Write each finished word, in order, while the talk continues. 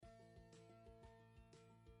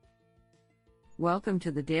Welcome to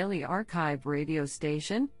the Daily Archive radio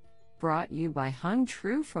station, brought you by Hung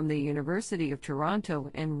Tru from the University of Toronto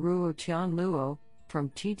and Ruo Tian Luo from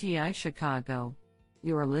TTI Chicago.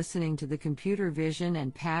 You are listening to the Computer Vision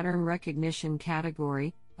and Pattern Recognition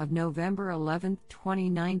category of November 11,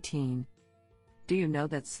 2019. Do you know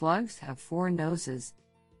that slugs have 4 noses?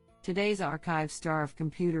 Today's archive star of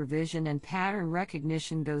computer vision and pattern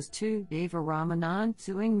recognition goes to Deva Ramanan,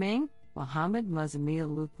 Xuing Ming, Mohammad Muzammil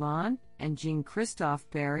Luqman, and Jean-Christophe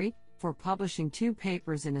Barry for publishing 2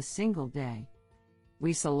 papers in a single day.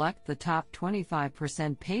 We select the top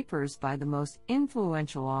 25% papers by the most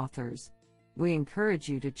influential authors. We encourage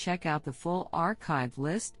you to check out the full archive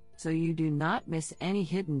list so you do not miss any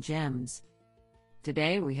hidden gems.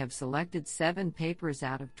 Today we have selected 7 papers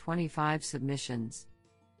out of 25 submissions.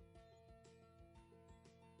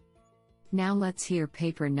 Now let's hear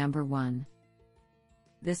paper number 1.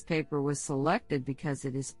 This paper was selected because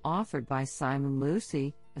it is authored by Simon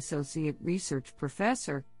Lucy, Associate Research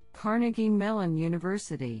Professor, Carnegie Mellon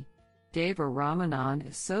University; Deva Ramanan,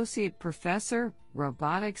 Associate Professor,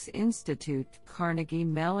 Robotics Institute, Carnegie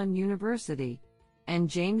Mellon University; and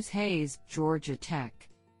James Hayes, Georgia Tech.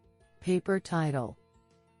 Paper title: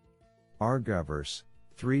 Argoverse,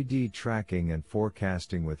 3D Tracking and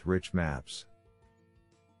Forecasting with Rich Maps.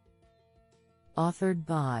 Authored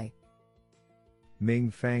by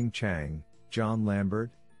Ming-Fang Chang, John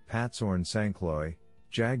Lambert, Patsorn Sankloy,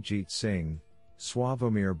 Jagjit Singh,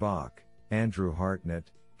 Swavomir Bach, Andrew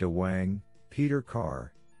Hartnett, De Wang, Peter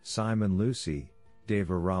Carr, Simon Lucy,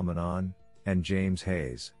 Deva Ramanan, and James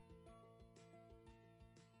Hayes.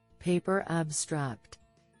 Paper abstract: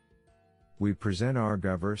 We present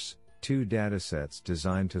Argoverse, 2 datasets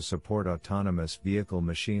designed to support autonomous vehicle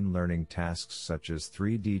machine learning tasks such as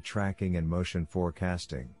 3D tracking and motion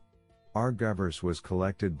forecasting. Argoverse was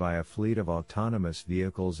collected by a fleet of autonomous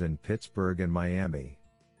vehicles in Pittsburgh and Miami.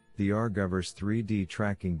 The Argoverse 3D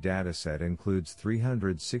tracking dataset includes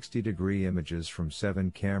 360-degree images from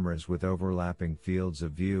 7 cameras with overlapping fields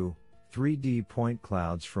of view, 3D point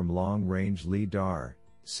clouds from long-range LiDAR,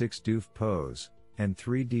 6 DOF pose, and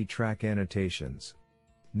 3D track annotations.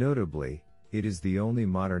 Notably, it is the only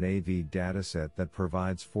modern AV dataset that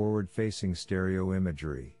provides forward-facing stereo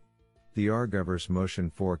imagery. The Argoverse motion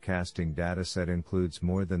forecasting dataset includes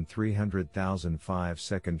more than 300,000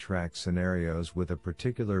 5-second track scenarios with a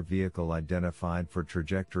particular vehicle identified for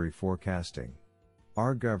trajectory forecasting.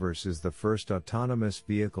 Argoverse is the first autonomous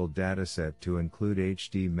vehicle dataset to include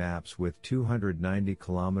HD maps with 290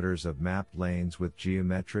 kilometers of mapped lanes with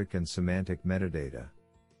geometric and semantic metadata.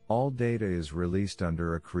 All data is released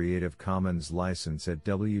under a Creative Commons license at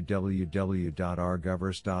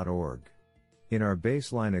www.argoverse.org. In our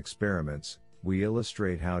baseline experiments, we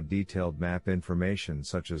illustrate how detailed map information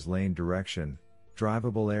such as lane direction,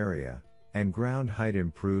 drivable area, and ground height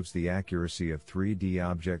improves the accuracy of 3D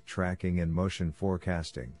object tracking and motion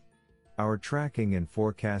forecasting. Our tracking and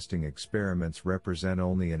forecasting experiments represent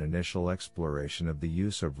only an initial exploration of the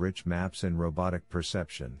use of rich maps in robotic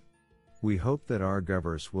perception. We hope that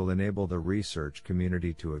Argoverse will enable the research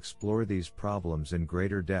community to explore these problems in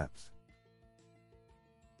greater depth.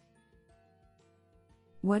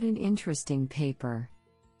 What an interesting paper.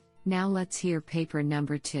 Now let's hear paper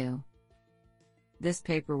number 2. This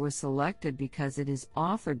paper was selected because it is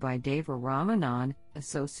authored by Deva Ramanan,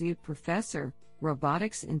 Associate Professor,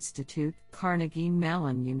 Robotics Institute, Carnegie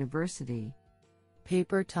Mellon University.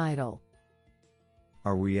 Paper title: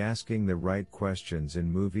 Are we asking the right questions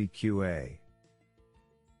in movie QA?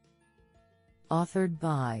 Authored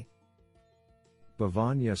by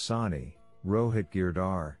Bhavan Yasani, Rohit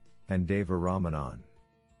Girdhar, and Deva Ramanan.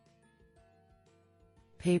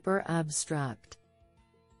 Paper abstract: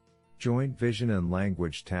 Joint vision and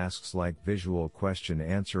language tasks like visual question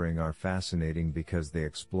answering are fascinating because they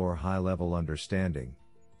explore high-level understanding,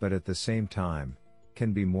 but at the same time,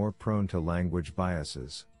 can be more prone to language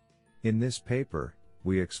biases. In this paper,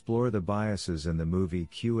 we explore the biases in the movie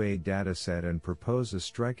QA dataset and propose a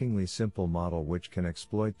strikingly simple model which can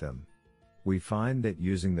exploit them. We find that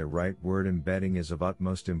using the right word embedding is of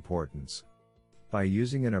utmost importance. By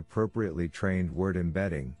using an appropriately trained word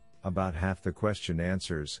embedding, about half the question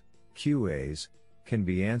answers, QAs, can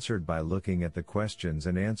be answered by looking at the questions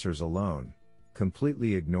and answers alone,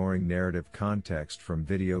 completely ignoring narrative context from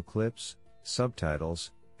video clips,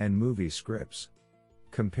 subtitles, and movie scripts.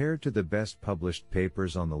 Compared to the best published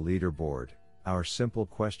papers on the leaderboard, our simple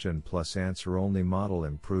question plus answer only model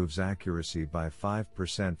improves accuracy by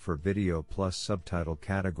 5% for video plus subtitle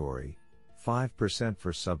category, 5%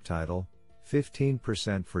 for subtitle,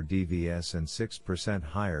 15% for DVS and 6%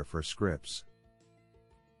 higher for scripts.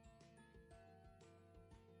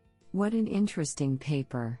 What an interesting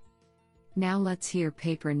paper. Now let's hear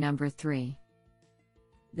paper number 3.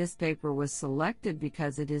 This paper was selected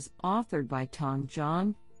because it is authored by Tong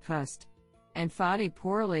John, Cust, and Fadi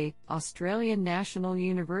Porley, Australian National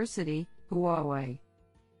University, Huawei.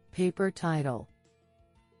 Paper title: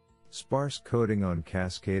 Sparse Coding on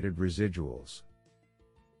Cascaded Residuals.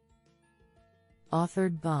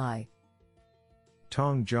 Authored by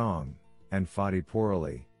Tong John and Fadi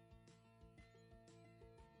Porley.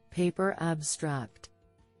 Paper abstract: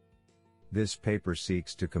 This paper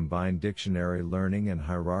seeks to combine dictionary learning and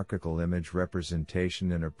hierarchical image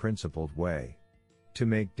representation in a principled way. To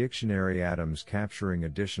make dictionary atoms capturing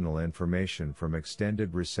additional information from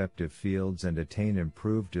extended receptive fields and attain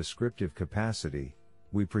improved descriptive capacity,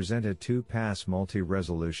 we present a 2-pass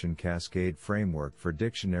multi-resolution cascade framework for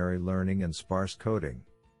dictionary learning and sparse coding.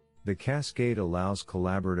 The cascade allows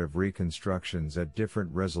collaborative reconstructions at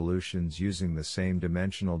different resolutions using the same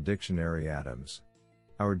dimensional dictionary atoms.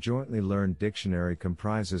 Our jointly learned dictionary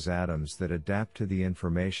comprises atoms that adapt to the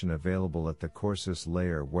information available at the coarsest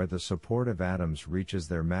layer where the supportive atoms reaches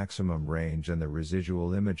their maximum range, and the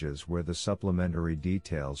residual images where the supplementary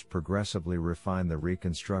details progressively refine the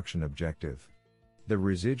reconstruction objective. The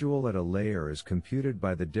residual at a layer is computed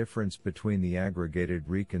by the difference between the aggregated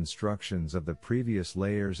reconstructions of the previous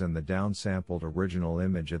layers and the downsampled original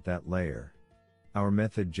image at that layer. Our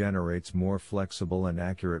method generates more flexible and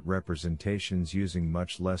accurate representations using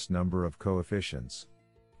much less number of coefficients.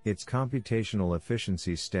 Its computational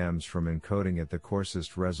efficiency stems from encoding at the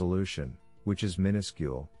coarsest resolution, which is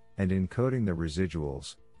minuscule, and encoding the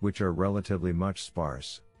residuals, which are relatively much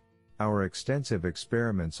sparse. Our extensive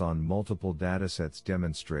experiments on multiple datasets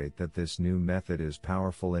demonstrate that this new method is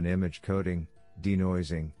powerful in image coding,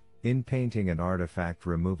 denoising, in-painting and artifact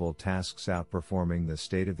removal tasks, outperforming the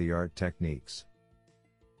state-of-the-art techniques.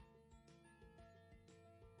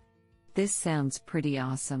 This sounds pretty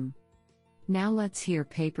awesome. Now let's hear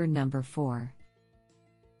paper number 4.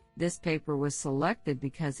 This paper was selected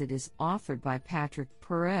because it is authored by Patrick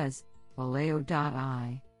Perez,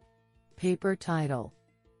 Valeo.ai. Paper title: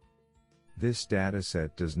 This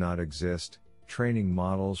dataset does not exist, training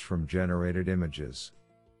models from generated images.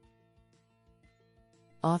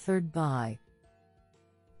 Authored by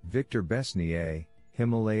Victor Besnier,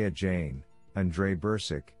 Himalaya Jain, Andrei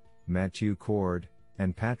Bursic, Mathieu Cord,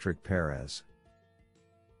 and Patrick Perez.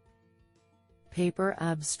 Paper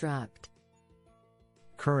abstract: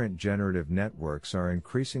 Current generative networks are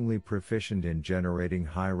increasingly proficient in generating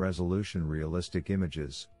high-resolution realistic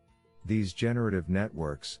images. These generative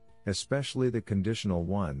networks, especially the conditional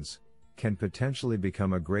ones, can potentially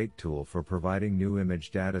become a great tool for providing new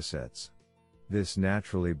image datasets. This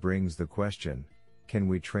naturally brings the question, can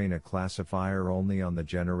we train a classifier only on the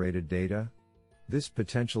generated data? This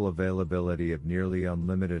potential availability of nearly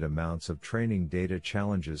unlimited amounts of training data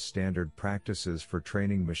challenges standard practices for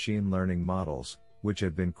training machine learning models, which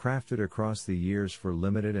have been crafted across the years for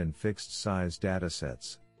limited and fixed-size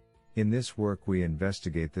datasets. In this work we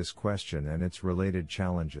investigate this question and its related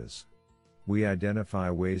challenges. We identify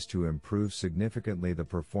ways to improve significantly the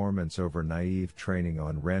performance over naive training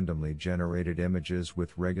on randomly generated images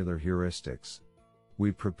with regular heuristics.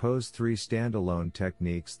 We propose 3 standalone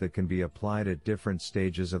techniques that can be applied at different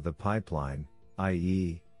stages of the pipeline,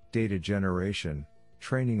 i.e., data generation,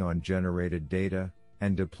 training on generated data,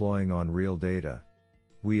 and deploying on real data.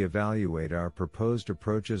 We evaluate our proposed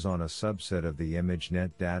approaches on a subset of the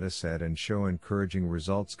ImageNet dataset and show encouraging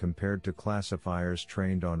results compared to classifiers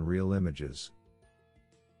trained on real images.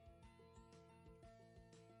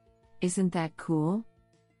 Isn't that cool?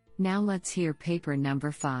 Now let's hear paper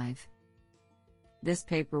number 5. This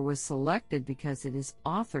paper was selected because it is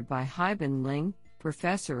authored by Haibin Ling,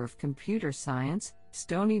 Professor of Computer Science,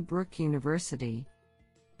 Stony Brook University.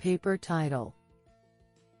 Paper title: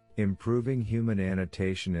 Improving Human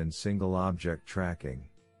Annotation in Single Object Tracking.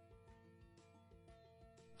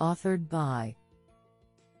 Authored by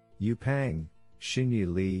Yu Pang, Xinyi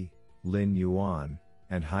Li, Lin Yuan,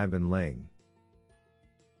 and Haibin Ling.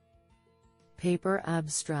 Paper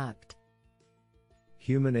abstract: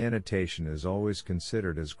 Human annotation is always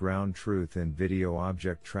considered as ground truth in video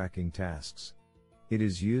object tracking tasks. It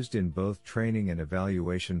is used in both training and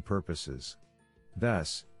evaluation purposes.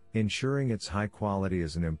 Thus, ensuring its high quality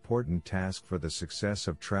is an important task for the success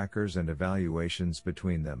of trackers and evaluations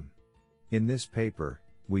between them. In this paper,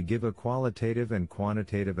 we give a qualitative and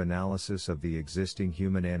quantitative analysis of the existing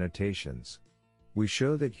human annotations. We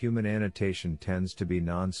show that human annotation tends to be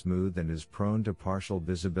non-smooth and is prone to partial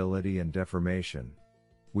visibility and deformation.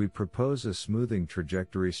 We propose a smoothing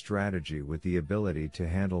trajectory strategy with the ability to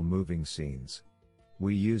handle moving scenes.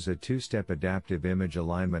 We use a two-step adaptive image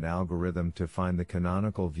alignment algorithm to find the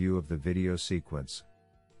canonical view of the video sequence.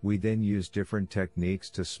 We then use different techniques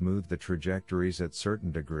to smooth the trajectories at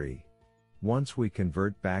certain degree. Once we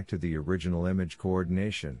convert back to the original image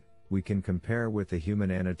coordination, we can compare with the human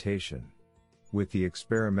annotation. With the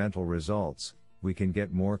experimental results, we can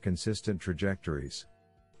get more consistent trajectories.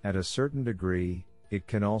 At a certain degree, it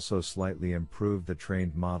can also slightly improve the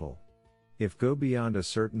trained model. If go beyond a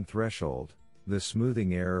certain threshold, the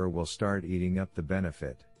smoothing error will start eating up the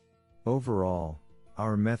benefit. Overall,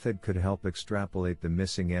 our method could help extrapolate the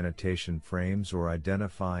missing annotation frames or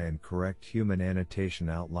identify and correct human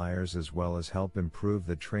annotation outliers as well as help improve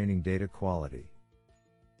the training data quality.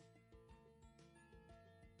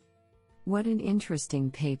 What an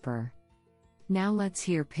interesting paper. Now let's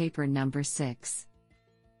hear paper number 6.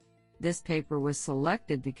 This paper was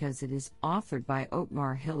selected because it is authored by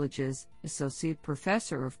Otmar Hilliges, Associate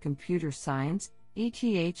Professor of Computer Science,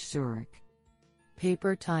 ETH Zurich.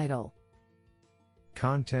 Paper title: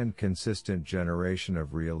 Content Consistent Generation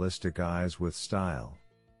of Realistic Eyes with Style.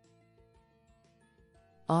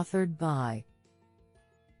 Authored by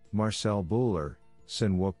Marcel Buhler,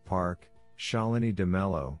 Sinwook Park, Shalini de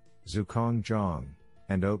Mello, Zukong Zhang,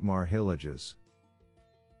 and Otmar Hilliges.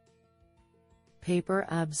 Paper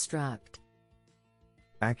abstract: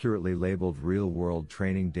 Accurately labeled real-world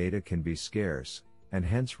training data can be scarce, and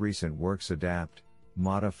hence recent works adapt,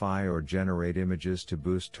 modify or generate images to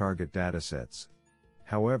boost target datasets.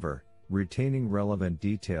 However, retaining relevant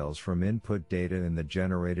details from input data in the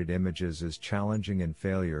generated images is challenging, and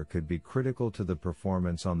failure could be critical to the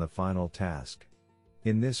performance on the final task.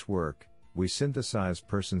 In this work, we synthesize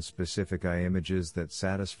person-specific eye images that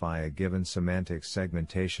satisfy a given semantic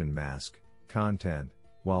segmentation mask, content,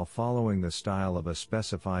 while following the style of a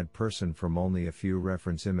specified person from only a few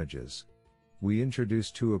reference images. We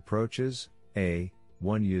introduce two approaches: A,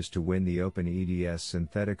 one used to win the OpenEDS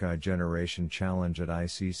Synthetic Eye Generation Challenge at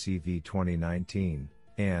ICCV 2019,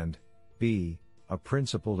 and B, a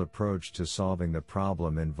principled approach to solving the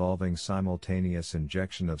problem involving simultaneous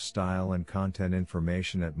injection of style and content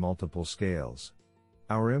information at multiple scales.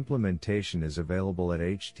 Our implementation is available at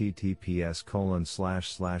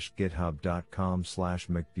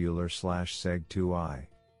https://github.com/mcbuehler/seg2i.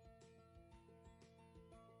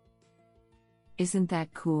 Isn't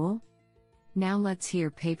that cool? Now let's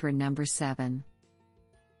hear paper number 7.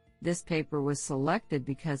 This paper was selected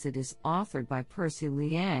because it is authored by Percy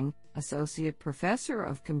Liang, Associate Professor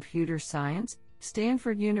of Computer Science,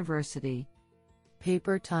 Stanford University.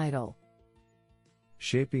 Paper title: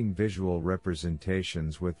 Shaping Visual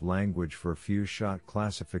Representations with Language for Few-Shot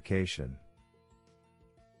Classification.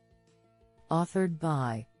 Authored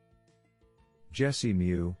by Jesse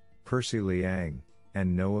Mew, Percy Liang,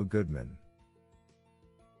 and Noah Goodman.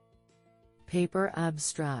 Paper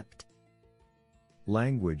abstract: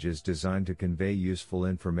 Language is designed to convey useful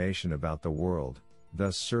information about the world,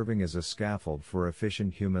 thus serving as a scaffold for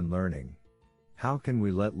efficient human learning. How can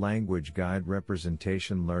we let language guide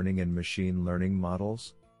representation learning and machine learning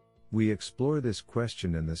models? We explore this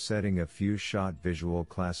question in the setting of few-shot visual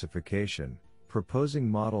classification, proposing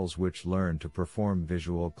models which learn to perform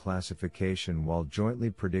visual classification while jointly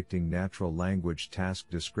predicting natural language task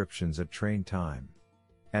descriptions at train time.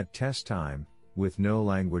 At test time, with no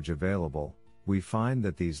language available, we find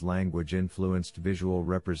that these language-influenced visual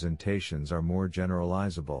representations are more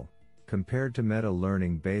generalizable, compared to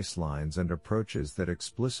meta-learning baselines and approaches that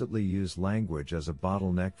explicitly use language as a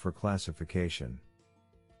bottleneck for classification.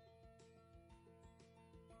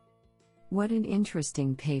 What an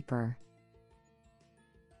interesting paper.